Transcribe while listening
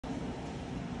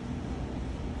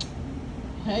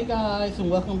Hey guys,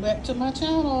 and welcome back to my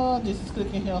channel. This is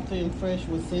Cooking Healthy and Fresh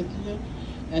with Cynthia.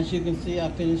 As you can see, I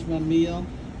finished my meal.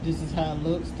 This is how it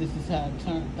looks. This is how it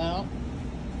turned out.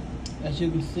 As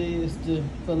you can see, it's the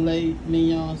filet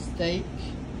mignon steak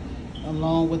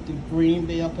along with the green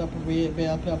bell pepper, red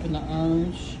bell pepper, and the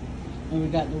orange. And we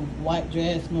got the white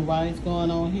jasmine rice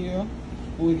going on here.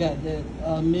 And we got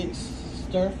that mixed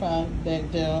stir fry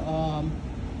back there.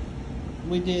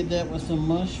 We did that with some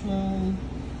mushroom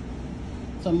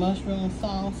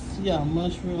sauce. Yeah,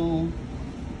 mushroom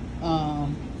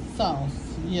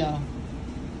sauce. Yeah.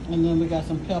 And then we got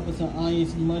some peppers and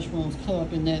onions and mushrooms cut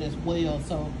up in that as well.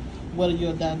 So whether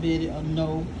you're diabetic or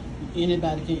no,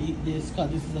 anybody can eat this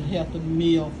because this is a healthy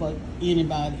meal for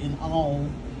anybody and all.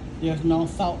 There's no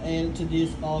salt added to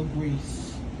this or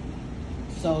grease.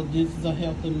 So this is a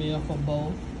healthy meal for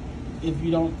both. If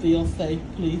you don't feel safe,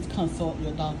 please consult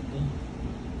your doctor.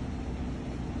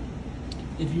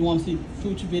 If you want to see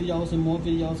future videos and more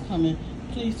videos coming,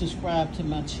 please subscribe to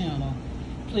my channel.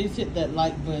 Please hit that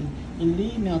like button and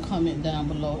leave me a comment down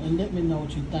below and let me know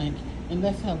what you think. And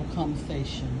let's have a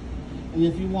conversation. And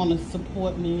if you want to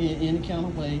support me in any kind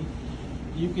of way,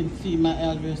 you can see my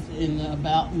address in the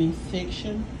About Me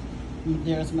section.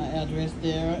 There's my address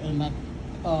there, and my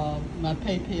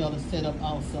PayPal is set up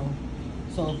also.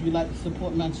 So if you'd like to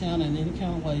support my channel in any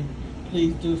kind of way,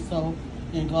 please do so.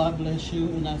 And God bless you,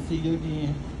 and I'll see you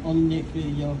again on the next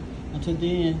video. Until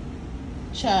then,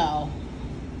 ciao.